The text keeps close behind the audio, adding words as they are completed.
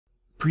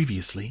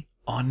Previously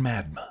on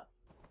MADMA.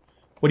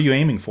 What are you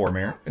aiming for,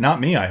 Mare? Not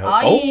me, I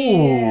hope.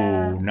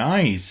 Yeah.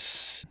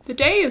 Nice. The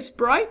day is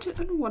bright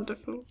and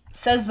wonderful.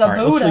 Says the All right,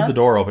 Buddha. let's leave the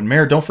door open.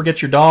 Mare, don't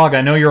forget your dog. I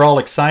know you're all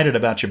excited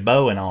about your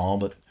bow and all,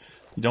 but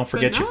you don't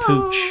forget your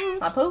pooch.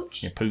 My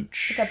pooch. Your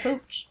pooch. It's a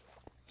pooch.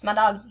 It's my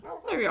doggy.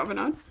 There we are,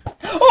 Vinod.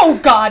 Oh,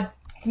 God.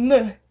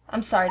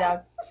 I'm sorry,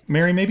 dog.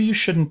 Mary, maybe you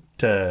shouldn't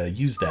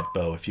use that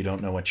bow if you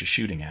don't know what you're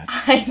shooting at.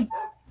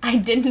 I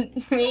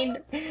didn't mean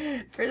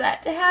for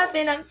that to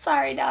happen. I'm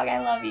sorry, dog. I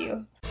love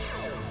you.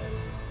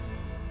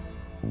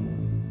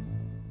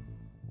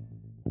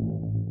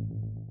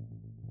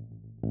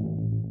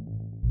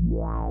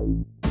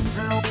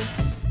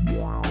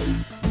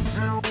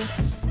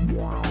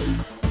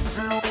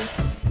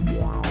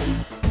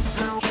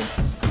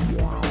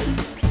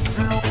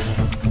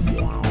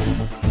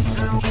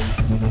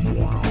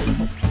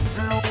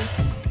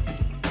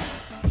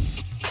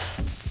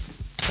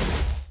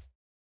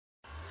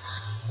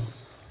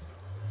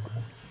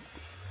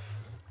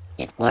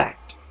 It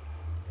worked.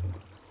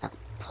 A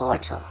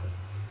portal.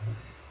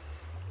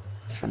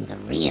 From the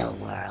real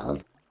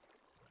world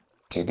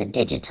to the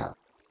digital.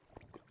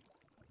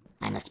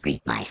 I must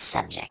greet my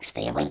subjects.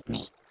 They await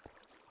me.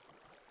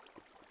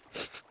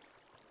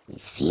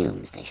 These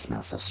fumes, they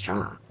smell so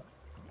strong.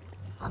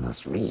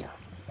 Almost real.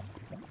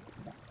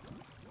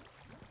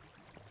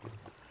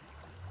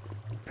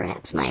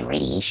 Perhaps my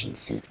radiation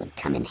suit would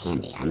come in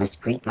handy. I must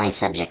greet my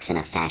subjects in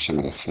a fashion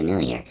that is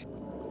familiar.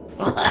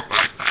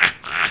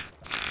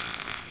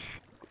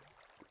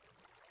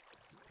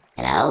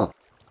 Hello?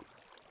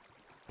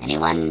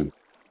 Anyone?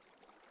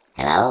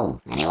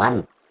 Hello?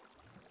 Anyone?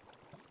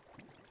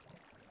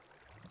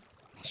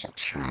 I shall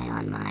try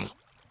on my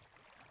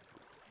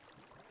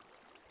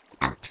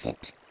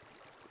outfit.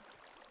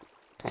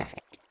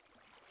 Perfect.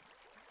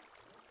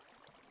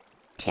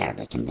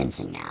 Terribly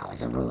convincing now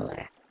as a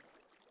ruler.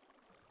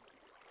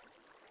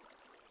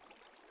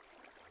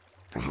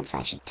 Perhaps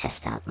I should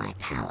test out my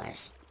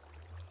powers.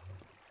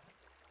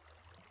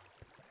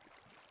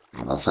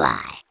 I will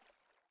fly.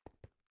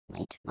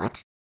 Wait,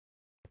 what?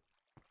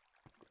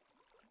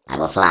 I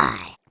will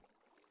fly.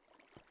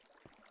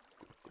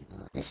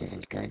 Oh, this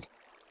isn't good.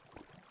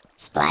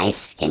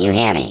 Splice, can you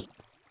hear me?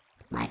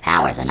 My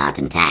powers are not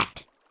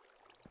intact.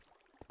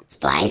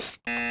 Splice?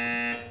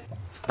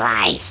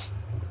 Splice!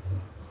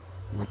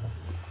 What?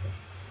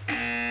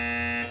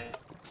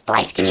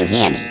 Splice, can you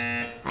hear me?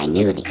 I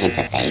knew the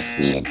interface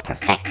needed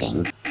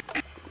perfecting,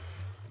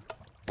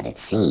 but it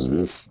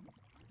seems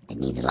it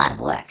needs a lot of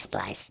work,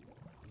 Splice.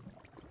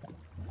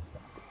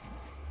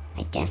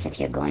 I guess if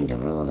you're going to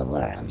rule the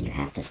world, you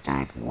have to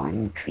start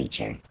one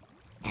creature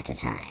at a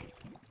time.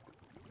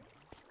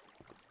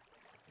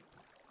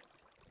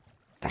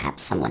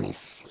 Perhaps someone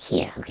is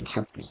here who can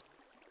help me.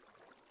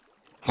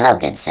 Hello,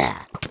 good sir.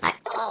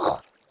 Oh!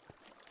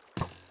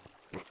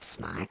 That's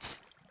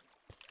smarts.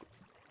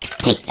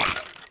 Take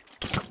that,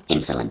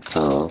 insolent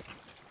fool.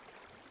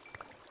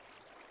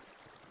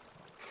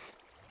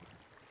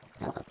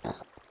 Oh.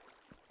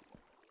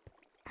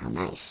 How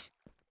nice.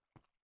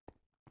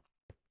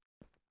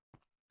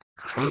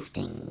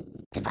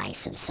 Crafting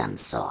device of some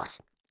sort.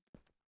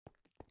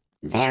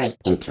 Very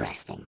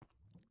interesting.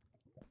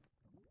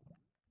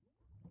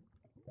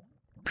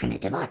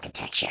 Primitive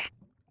architecture.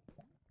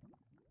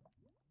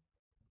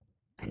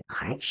 An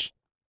arch?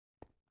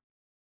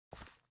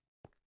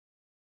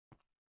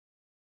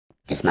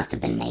 This must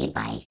have been made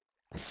by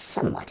a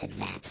somewhat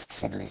advanced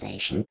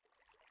civilization.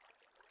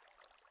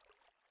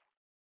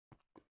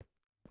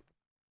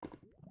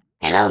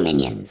 Hello,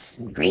 minions.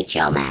 Greet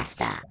your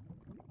master.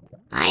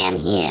 I am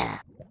here.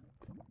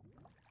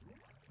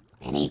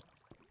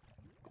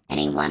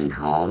 Anyone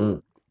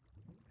home?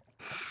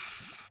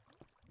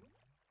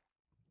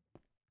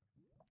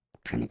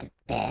 Primitive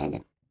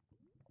bed.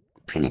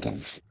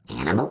 Primitive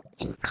animal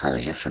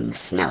enclosure from the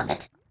smell of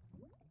it.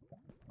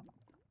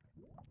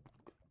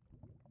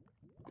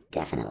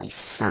 Definitely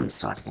some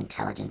sort of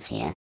intelligence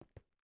here.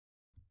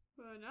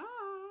 Vinod.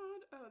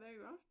 Oh, there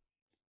you are.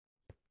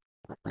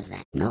 What was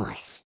that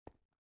noise?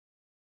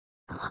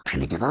 Oh, a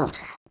primitive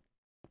altar.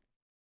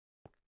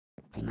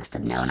 They must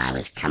have known I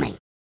was coming.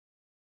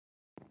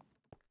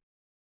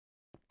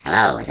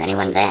 Hello, is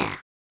anyone there?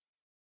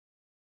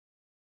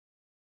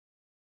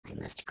 I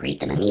must greet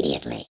them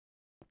immediately.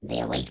 They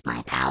await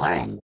my power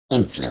and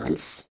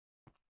influence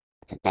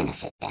to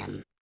benefit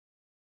them.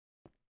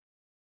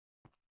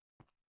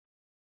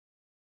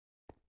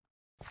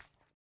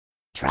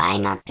 Try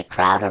not to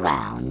crowd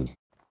around.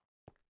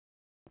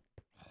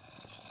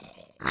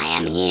 I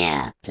am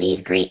here.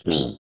 Please greet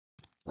me.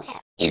 Where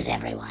is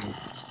everyone?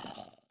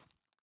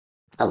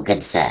 Oh,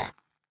 good sir.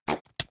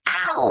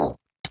 Ow!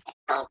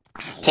 Oh,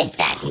 take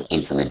that, you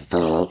insolent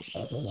fool.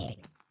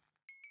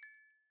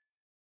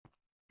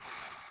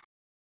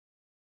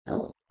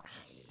 Oh.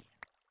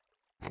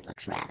 That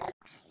looks rather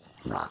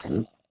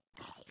rotten.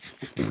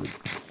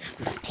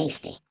 But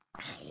tasty.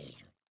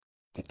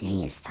 The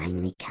day has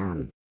finally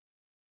come.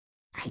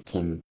 I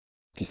can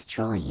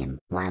destroy him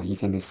while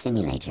he's in the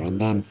simulator, and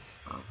then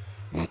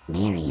let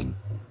Mary and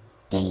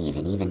Dave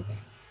and even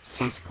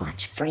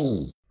Sasquatch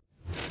free.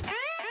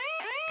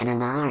 An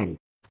alarm.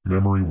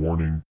 Memory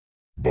warning,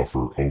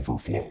 buffer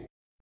overflow.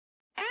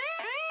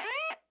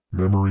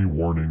 Memory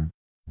warning,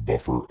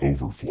 buffer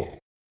overflow.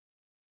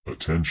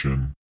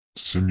 Attention,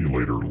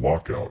 simulator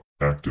lockout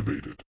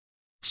activated.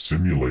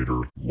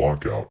 Simulator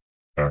lockout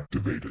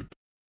activated.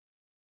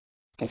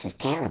 This is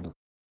terrible.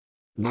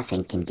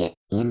 Nothing can get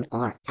in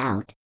or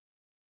out,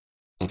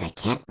 and I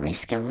can't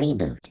risk a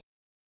reboot.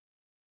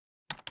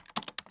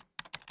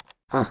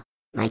 Oh,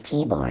 my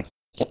keyboard.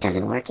 It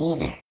doesn't work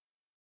either.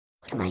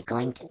 What am I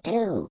going to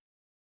do?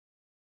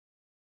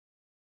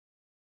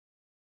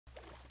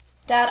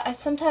 Dad, I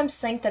sometimes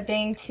think that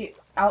being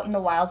out in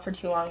the wild for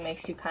too long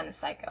makes you kind of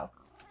psycho.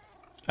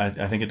 I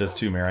think it does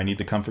too, Mary. I need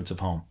the comforts of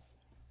home.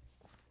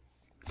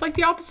 It's like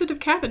the opposite of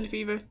cabin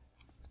fever.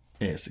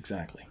 Yes,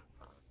 exactly.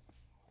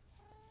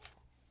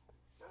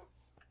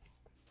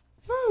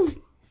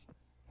 Woo!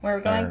 Where are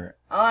we going?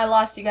 Oh, I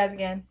lost you guys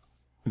again.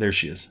 There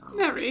she is.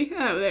 Mary.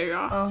 Oh, there you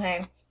are. Oh,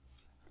 hey.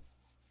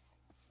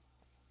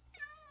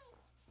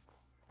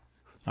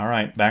 All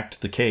right, back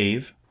to the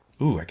cave.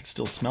 Ooh, I can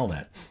still smell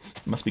that.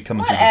 It must be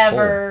coming through this hole.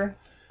 Whatever.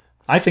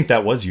 I think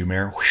that was you,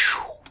 Mare.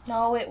 Whew.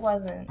 No, it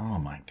wasn't. Oh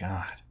my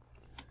god.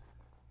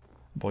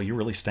 Boy, you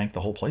really stank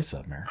the whole place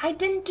up, Mare. I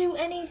didn't do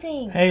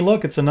anything. Hey,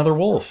 look, it's another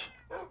wolf.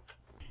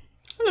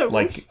 Hello, wolf.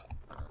 Like,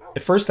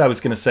 at first I was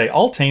going to say,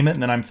 I'll tame it,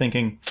 and then I'm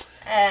thinking,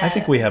 I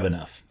think we have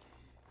enough.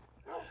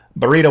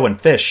 Burrito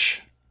and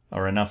fish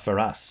are enough for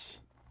us.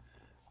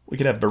 We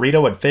could have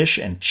burrito and fish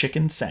and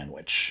chicken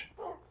sandwich.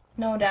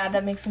 No, Dad,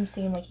 that makes him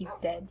seem like he's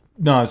dead.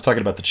 No, I was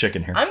talking about the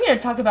chicken here. I'm going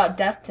to talk about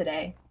death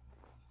today.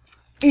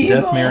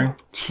 Death, Mary?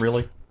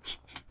 Really?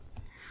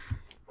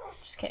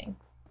 Just kidding.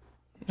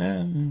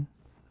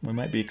 We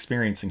might be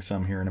experiencing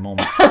some here in a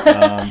moment.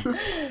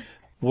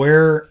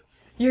 Where...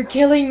 You're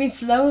killing me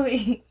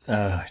slowly.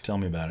 Tell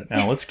me about it.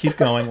 Now, let's keep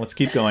going. Let's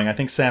keep going. I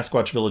think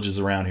Sasquatch Village is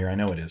around here. I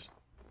know it is.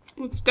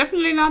 It's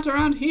definitely not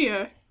around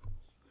here.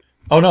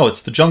 Oh, no,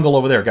 it's the jungle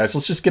over there, guys.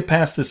 Let's just get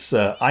past this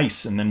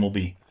ice, and then we'll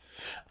be...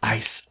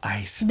 Ice,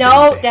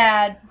 No, baby.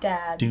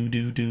 Dad.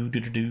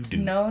 Do.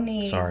 No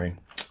need. Sorry.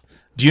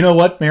 Do you know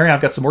what, Mary?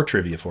 I've got some more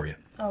trivia for you.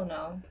 Oh,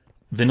 no.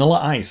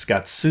 Vanilla Ice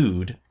got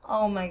sued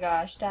Oh, my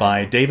gosh, Dad.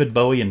 by David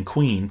Bowie and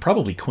Queen,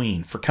 probably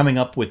Queen, for coming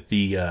up with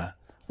the...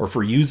 or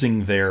for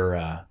using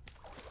their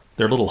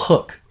little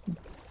hook.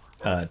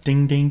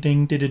 Ding, ding,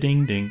 ding,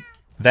 ding, ding.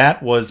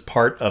 That was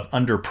part of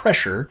Under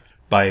Pressure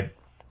by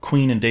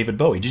Queen and David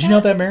Bowie. Did you know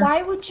that, Mary?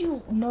 Why would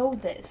you know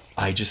this?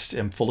 I just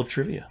am full of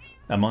trivia,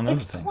 among other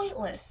It's things.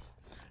 pointless.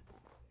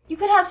 You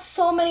could have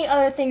so many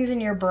other things in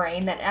your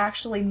brain that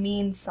actually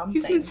mean something.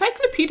 He's an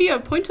encyclopedia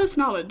of pointless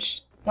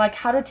knowledge. Like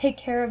how to take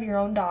care of your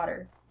own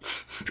daughter.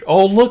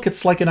 Oh, look,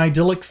 it's like an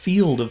idyllic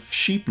field of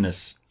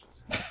sheepness.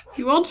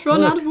 You won't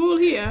run out of wool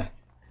here.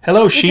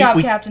 Hello, Good sheep.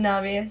 job, Captain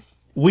Obvious.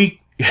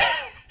 We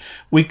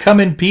come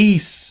in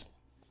peace.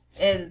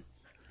 Is.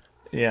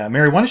 Yeah,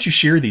 Mary, why don't you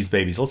shear these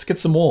babies? Let's get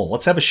some wool.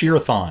 Let's have a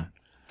shear-a-thon.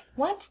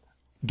 What?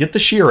 Get the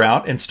shear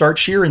out and start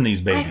shearing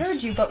these babies. I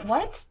heard you, but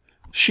what?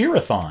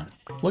 Shear-a-thon.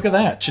 Look at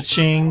that.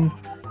 Cha-ching.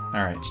 All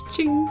right.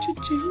 Ching,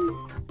 ching.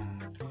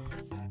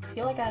 I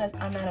feel like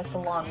I'm at a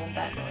salon with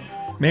that noise.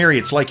 Mary,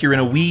 it's like you're in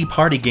a wee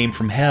party game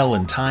from hell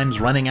and time's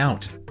running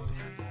out.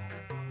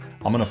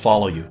 I'm gonna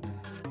follow you.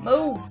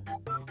 Move.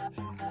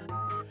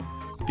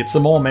 Get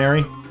some more,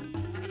 Mary.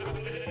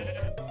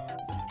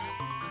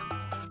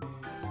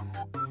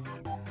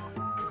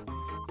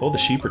 Oh, the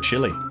sheep are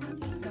chilly.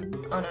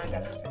 Oh no, I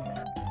gotta start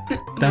now.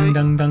 Dung,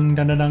 Nice. dung, dung,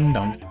 dung, dung, dung.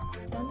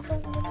 Dun,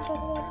 dun, dun,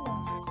 dun, dun.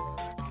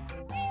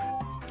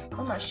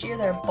 I'm gonna shear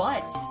their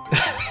butts.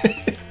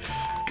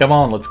 Come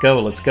on, let's go,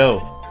 let's go.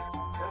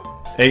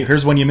 Hey,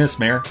 here's one you missed,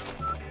 Mare.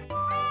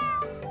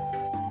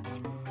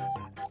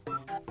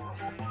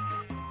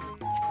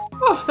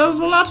 Oh, that was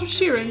a lot of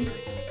shearing.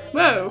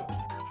 Whoa.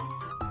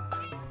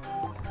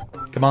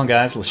 Come on,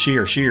 guys, let's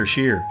shear, shear,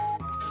 shear.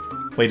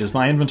 Wait, is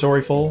my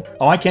inventory full?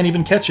 Oh, I can't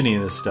even catch any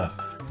of this stuff.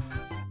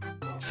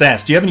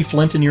 Sass, do you have any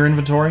flint in your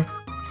inventory?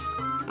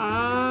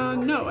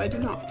 No, I do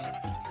not.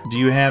 Do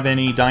you have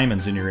any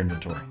diamonds in your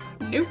inventory?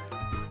 Nope.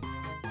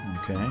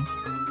 Okay.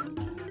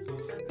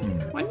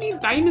 Why do you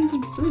need diamonds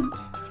and flint?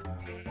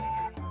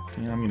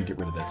 Yeah, I'm gonna get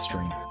rid of that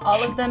string.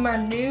 All of them are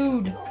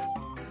nude.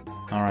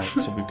 Alright,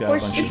 so we've got a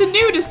bunch It's of... a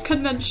nudist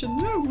convention.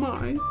 Oh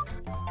my.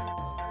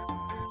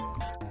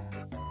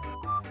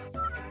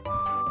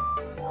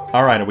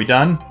 Alright, are we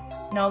done?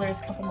 No, there's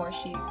a couple more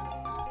sheep.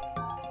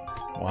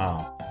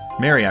 Wow.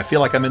 Mary, I feel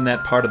like I'm in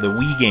that part of the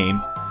Wii game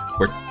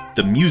where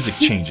the music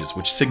changes,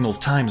 which signals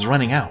time's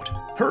running out.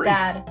 Hurry!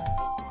 Dad.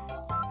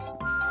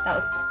 That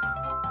was...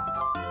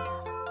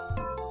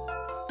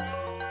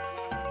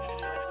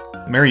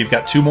 Mary, you've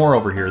got 2 more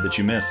over here that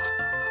you missed.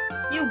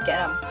 You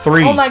get them.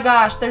 3. Oh my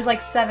gosh, there's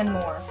like 7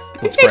 more. I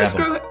think Let's they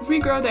grab just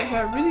regrow their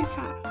hair really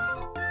fast.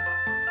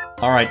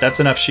 Alright, that's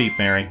enough sheep,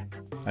 Mary.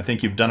 I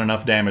think you've done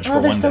enough damage for Oh,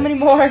 one there's day. so many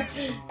more.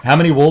 How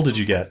many wool did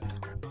you get?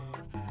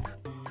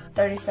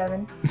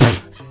 37.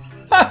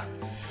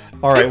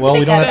 Alright, well we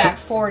Take don't that have back.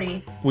 to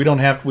 40. we don't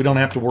have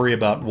to worry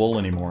about wool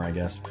anymore, I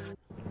guess.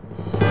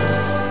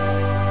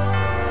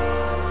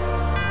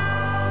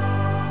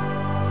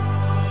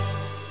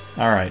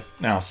 All right,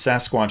 now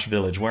Sasquatch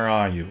Village, where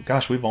are you?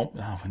 Gosh, we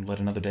let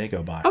another day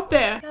go by. Up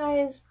there.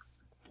 Guys,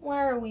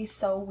 why are we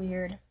so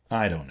weird?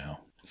 I don't know.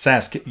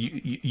 Sass,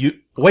 you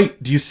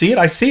wait. Do you see it?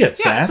 I see it,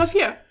 Yeah, Sass. it's up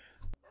here.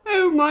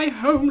 Oh, my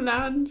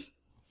homeland.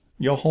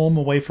 You're home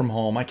away from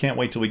home. I can't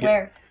wait till we get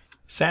Where?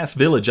 Sass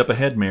Village up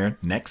ahead, Mare.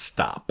 Next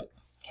stop.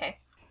 Okay.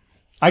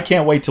 I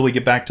can't wait till we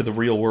get back to the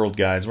real world,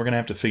 guys. We're gonna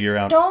have to figure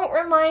out. Don't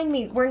remind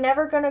me. We're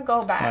never gonna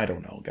go back. I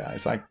don't know,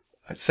 guys.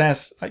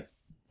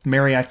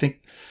 Mary, I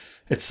think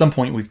at some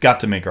point we've got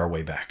to make our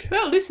way back.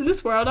 Well, at least in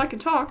this world I can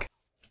talk.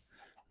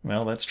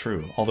 Well, that's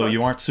true. Although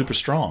you aren't super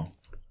strong.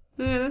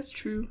 Yeah, that's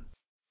true.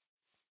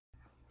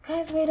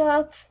 Guys, wait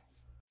up.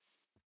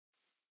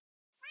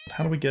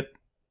 How do we get...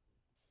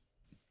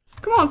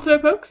 Come on,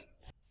 Slowpokes.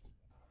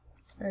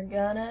 We're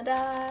gonna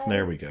die.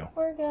 There we go.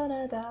 We're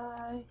gonna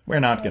die. We're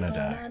not gonna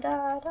die.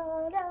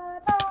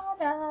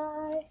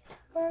 Die.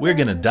 We're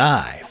Gonna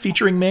Die,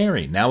 featuring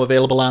Mary, now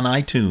available on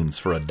iTunes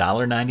for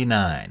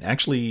 $1.99.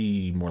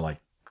 Actually, more like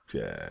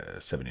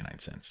 79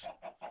 cents,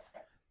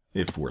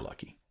 if we're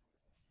lucky.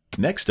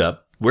 Next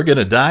up, We're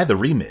Gonna Die, the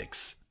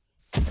remix.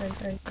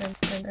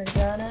 We're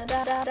gonna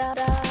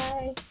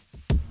die.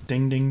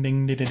 Ding, ding,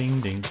 ding, ding,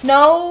 ding, ding.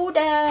 No,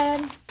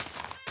 Dad.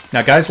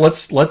 Now, guys,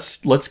 let's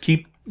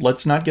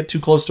not get too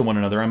close to one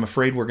another. I'm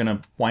afraid we're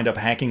gonna wind up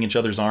hacking each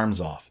other's arms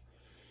off.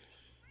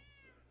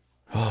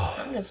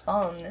 I'm just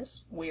following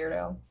this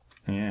weirdo.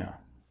 Yeah.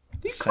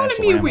 You calling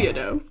me a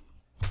weirdo?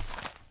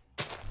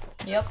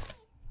 Yep.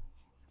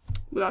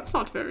 Well, that's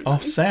not very Oh,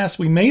 nice. Sass,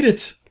 we made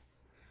it!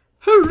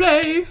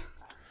 Hooray!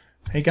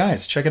 Hey,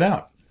 guys, check it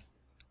out.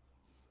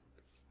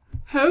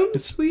 Home,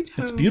 sweet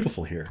home. It's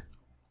beautiful here.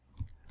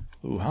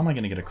 Ooh, how am I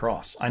gonna get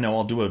across? I know,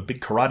 I'll do a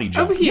big karate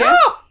jump. Over here. Yeah!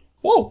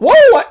 Whoa,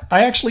 whoa!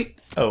 I actually...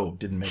 Oh,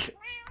 didn't make it.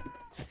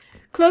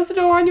 Close the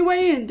door on your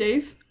way in,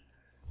 Dave.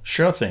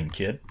 Sure thing,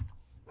 kid.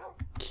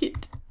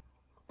 Kid.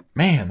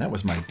 Man, that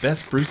was my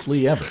best Bruce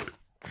Lee ever.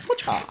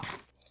 Whatcha?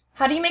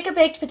 How do you make a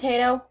baked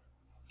potato?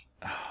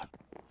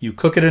 You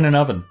cook it in an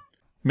oven.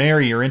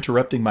 Mary, you're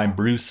interrupting my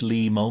Bruce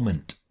Lee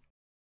moment.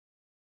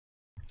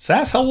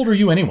 Sass, how old are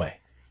you anyway?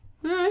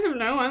 I don't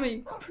know.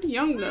 I'm pretty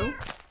young, though.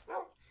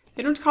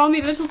 They don't call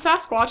me Little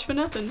Sasquatch for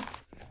nothing.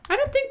 I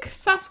don't think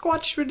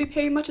Sasquatch really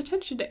pay much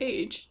attention to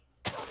age.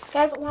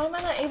 Guys, why am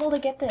I not able to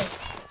get this?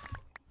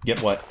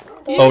 Get what?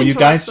 The Oh, you inventory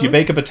guys, store. you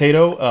bake a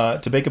potato.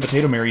 To bake a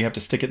potato, Mary, you have to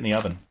stick it in the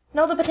oven.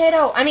 No, the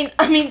potato. I mean.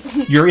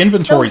 Your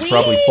inventory's The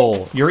probably weeds!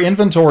 full. Your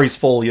inventory's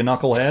full, you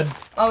knucklehead.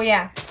 Oh,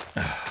 yeah.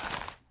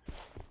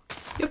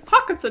 Your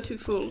pockets are too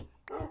full.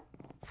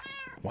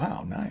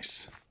 Wow,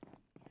 nice.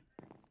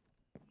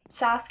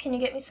 Sass, can you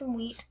get me some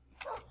wheat?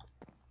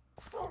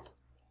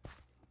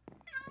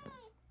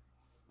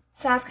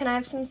 Sass, can I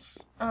have some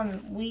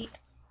wheat?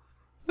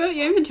 Well,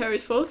 your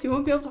inventory's full, so you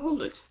won't be able to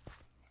hold it.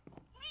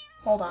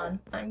 Hold on.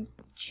 I'm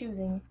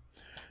choosing.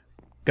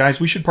 Guys,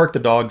 we should park the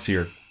dogs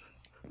here.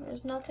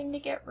 There's nothing to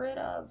get rid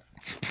of.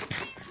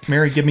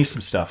 Mary, give me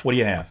some stuff. What do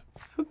you have?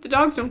 Hope the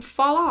dogs don't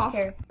fall off.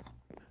 Here.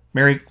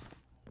 Mary,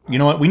 you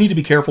know what? We need to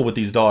be careful with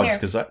these dogs, Here.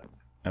 because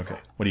Okay,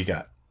 what do you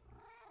got?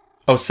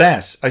 Oh,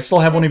 Sass, I still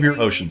have one of your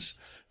oceans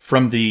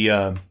from the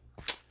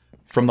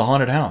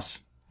haunted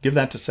house. Give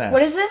that to Sass.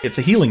 What is this? It's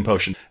a healing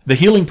potion. The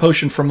healing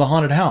potion from the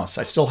haunted house.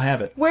 I still have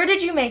it. Where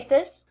did you make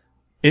this?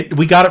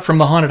 We got it from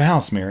the haunted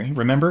house, Mary.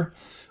 Remember?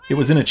 It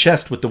was in a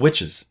chest with the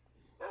witches.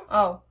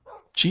 Oh.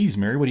 Jeez,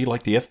 Mary, what do you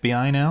like, the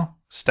FBI now?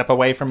 Step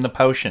away from the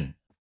potion.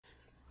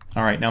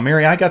 All right, now,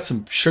 Mary, I got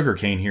some sugar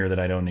cane here that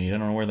I don't need. I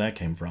don't know where that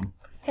came from.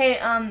 Hey,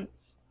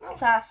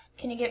 Sass,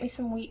 can you get me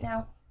some wheat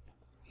now?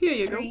 Here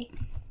you 3.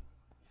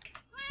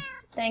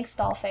 Thanks,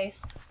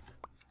 Dollface.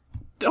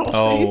 go. Dollface.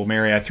 Oh,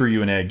 Mary, I threw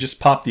you an egg. Just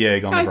pop the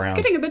egg on Guys, the it's ground.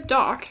 getting a bit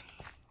dark.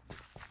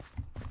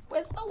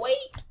 Where's the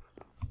wheat?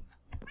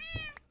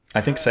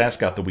 I think Sass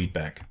got the wheat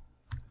back.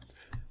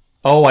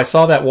 Oh, I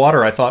saw that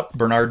water. I thought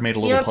Bernard made a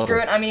little You know what, puddle.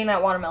 screw it. I'm eating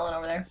that watermelon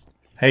over there.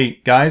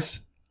 Hey,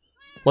 guys,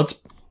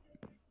 let's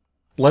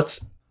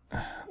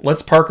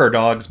park our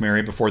dogs,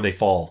 Mary, before they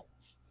fall.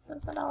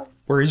 Where's my dog?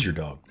 Where is your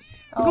dog?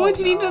 We're going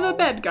to need no. another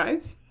bed,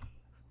 guys.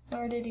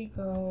 Where did he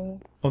go?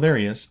 Oh, there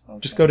he is.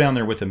 Just go down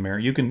there with him,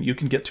 Mary. You can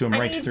get to him I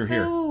right need through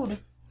here. food.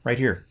 Right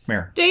here,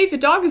 Mary. Dave, the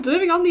dog is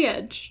living on the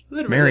edge.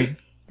 Literally.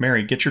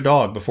 Mary, get your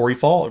dog before she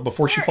falls.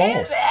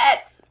 Where is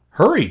it?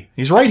 Hurry!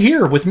 He's right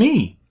here with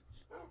me.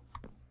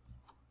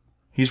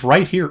 He's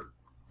right here.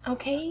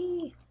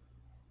 Okay.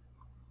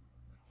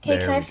 Okay, There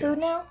can I have we go. food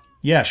now?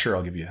 Yeah, sure,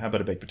 I'll give you. How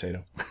about a baked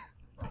potato?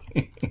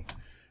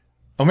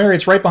 Oh, Mary,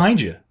 it's right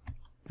behind you.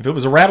 If it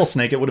was a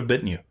rattlesnake, it would have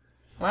bitten you.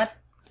 What?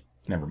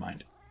 Never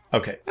mind.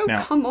 Okay, Oh,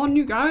 now, come on,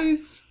 you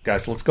guys.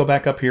 guys, let's go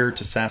back up here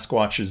to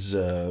Sasquatch's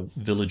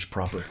village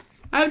proper.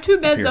 I have 2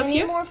 beds here. up I need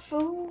here. more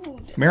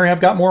food. Mary, I've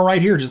got more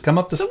right here. Just come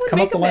up the Someone come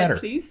make up the a bed, ladder.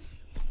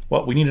 please.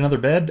 What? We need another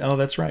bed? Oh,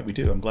 that's right, we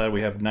do. I'm glad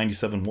we have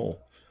 97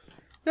 wool.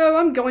 No,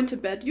 I'm going to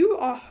bed. You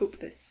are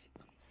hopeless.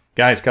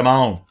 Guys, come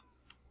on.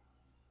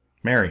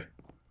 Mary,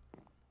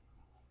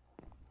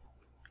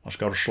 let's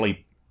go to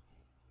sleep.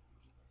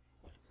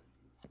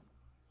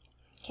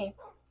 Okay.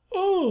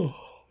 Oh.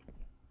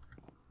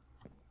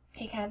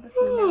 Hey, can I have the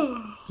food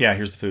now? Yeah,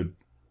 here's the food.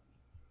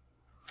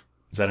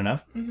 Is that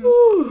enough?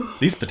 Mm-hmm.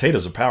 These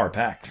potatoes are power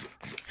packed.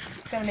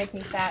 It's gonna make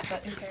me fat,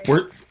 but okay.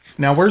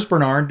 Where's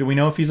Bernard? Do we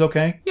know if he's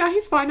okay? Yeah,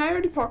 he's fine. I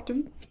already parked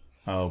him.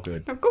 Oh,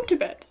 good. Now go to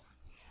bed.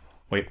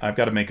 Wait, I've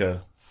got to make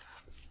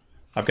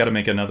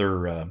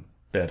another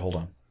bed. Hold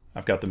on.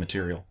 I've got the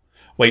material.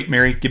 Wait,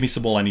 Mary, give me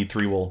some wool. I need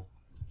 3 wool.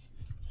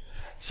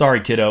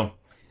 Sorry, kiddo.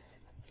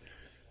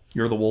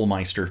 You're the wool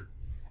meister.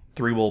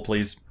 3 wool,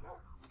 please.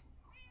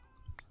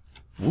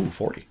 Ooh,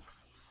 40.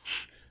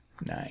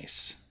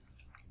 Nice.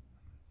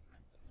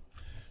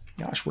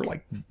 Gosh, we're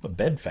like a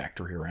bed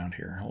factory around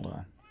here. Hold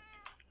on.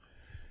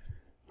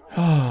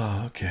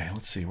 Oh, okay.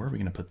 Let's see. Where are we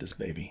going to put this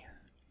baby?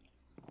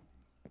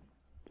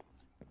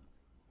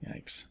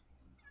 Yikes.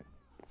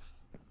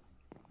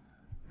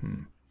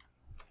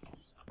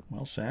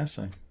 Well,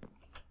 sassy.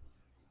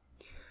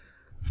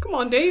 Come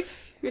on, Dave.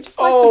 You're just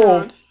like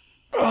Bernard.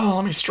 Oh,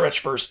 let me stretch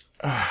first.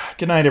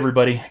 Good night,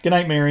 everybody. Good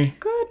night, Mary.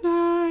 Good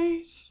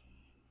night.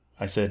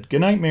 I said, good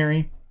night,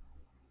 Mary.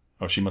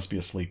 Oh, she must be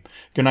asleep.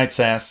 Good night,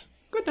 Sass.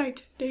 Good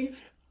night, Dave.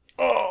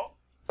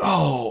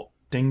 Oh.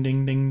 Ding,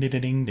 ding, ding,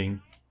 ding, ding,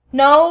 ding.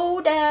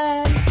 No,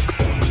 Dad.